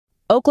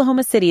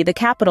Oklahoma City, the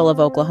capital of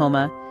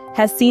Oklahoma,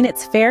 has seen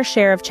its fair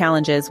share of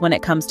challenges when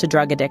it comes to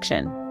drug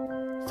addiction.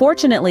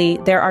 Fortunately,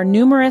 there are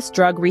numerous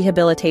drug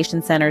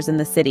rehabilitation centers in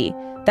the city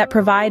that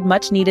provide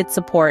much-needed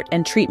support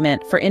and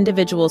treatment for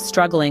individuals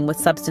struggling with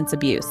substance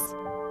abuse.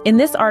 In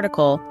this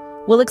article,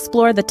 we'll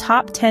explore the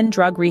top 10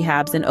 drug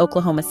rehabs in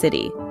Oklahoma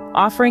City,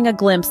 offering a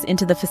glimpse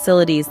into the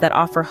facilities that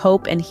offer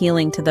hope and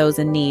healing to those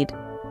in need.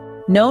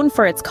 Known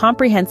for its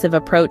comprehensive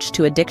approach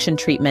to addiction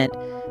treatment,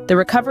 the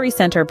Recovery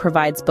Center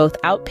provides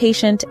both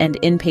outpatient and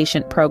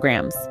inpatient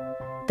programs.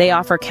 They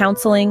offer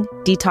counseling,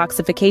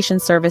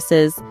 detoxification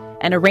services,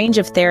 and a range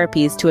of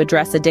therapies to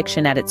address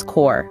addiction at its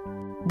core.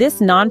 This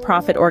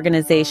nonprofit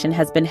organization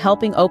has been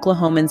helping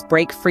Oklahomans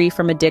break free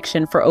from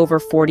addiction for over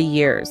 40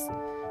 years.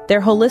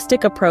 Their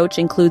holistic approach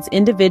includes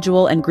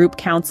individual and group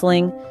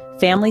counseling,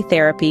 family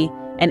therapy,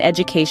 and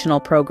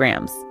educational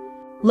programs.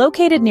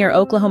 Located near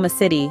Oklahoma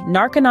City,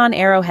 Narconon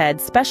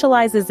Arrowhead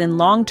specializes in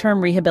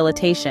long-term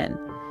rehabilitation,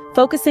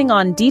 focusing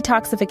on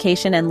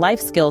detoxification and life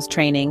skills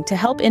training to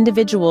help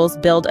individuals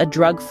build a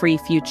drug-free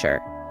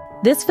future.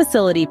 This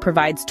facility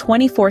provides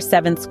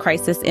 24/7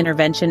 crisis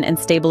intervention and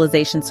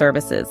stabilization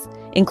services,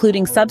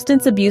 including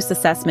substance abuse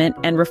assessment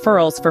and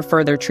referrals for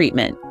further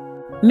treatment.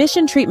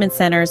 Mission Treatment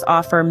Centers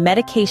offer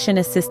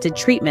medication-assisted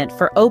treatment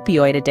for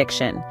opioid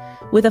addiction,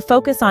 with a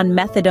focus on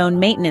methadone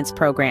maintenance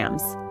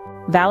programs.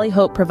 Valley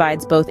Hope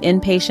provides both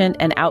inpatient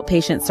and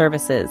outpatient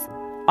services,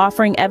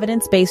 offering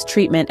evidence-based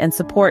treatment and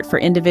support for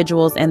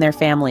individuals and their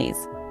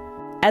families.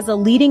 As a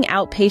leading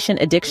outpatient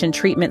addiction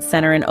treatment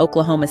center in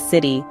Oklahoma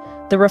City,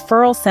 the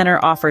Referral Center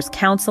offers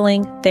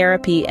counseling,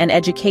 therapy, and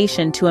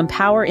education to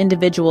empower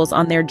individuals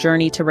on their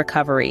journey to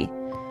recovery.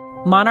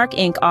 Monarch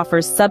Inc.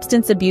 offers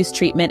substance abuse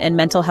treatment and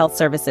mental health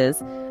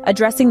services,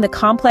 addressing the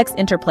complex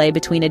interplay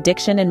between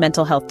addiction and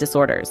mental health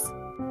disorders.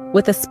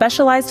 With a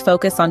specialized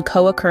focus on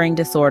co-occurring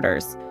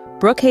disorders,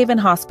 Brookhaven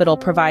Hospital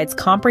provides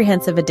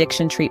comprehensive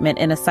addiction treatment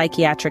in a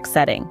psychiatric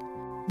setting.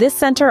 This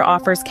center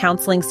offers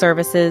counseling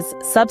services,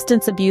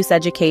 substance abuse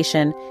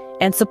education,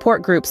 and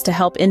support groups to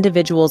help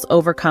individuals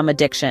overcome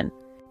addiction.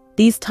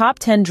 These top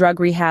 10 drug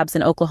rehabs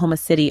in Oklahoma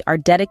City are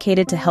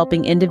dedicated to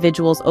helping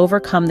individuals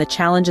overcome the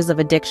challenges of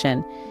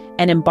addiction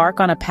and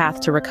embark on a path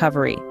to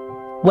recovery.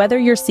 Whether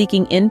you're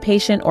seeking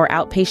inpatient or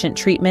outpatient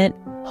treatment,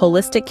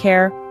 holistic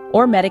care,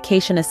 or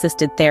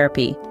medication-assisted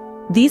therapy,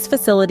 these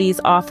facilities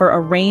offer a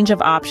range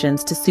of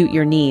options to suit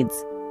your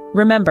needs.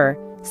 Remember,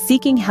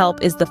 seeking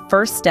help is the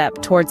first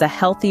step towards a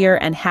healthier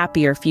and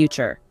happier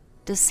future.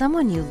 Does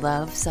someone you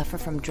love suffer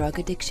from drug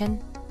addiction?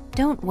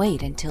 Don't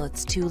wait until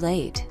it's too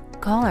late.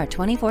 Call our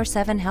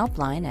 24/7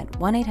 helpline at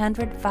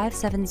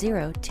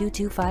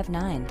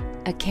 1-800-570-2259.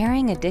 A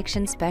caring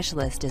addiction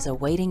specialist is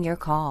awaiting your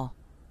call.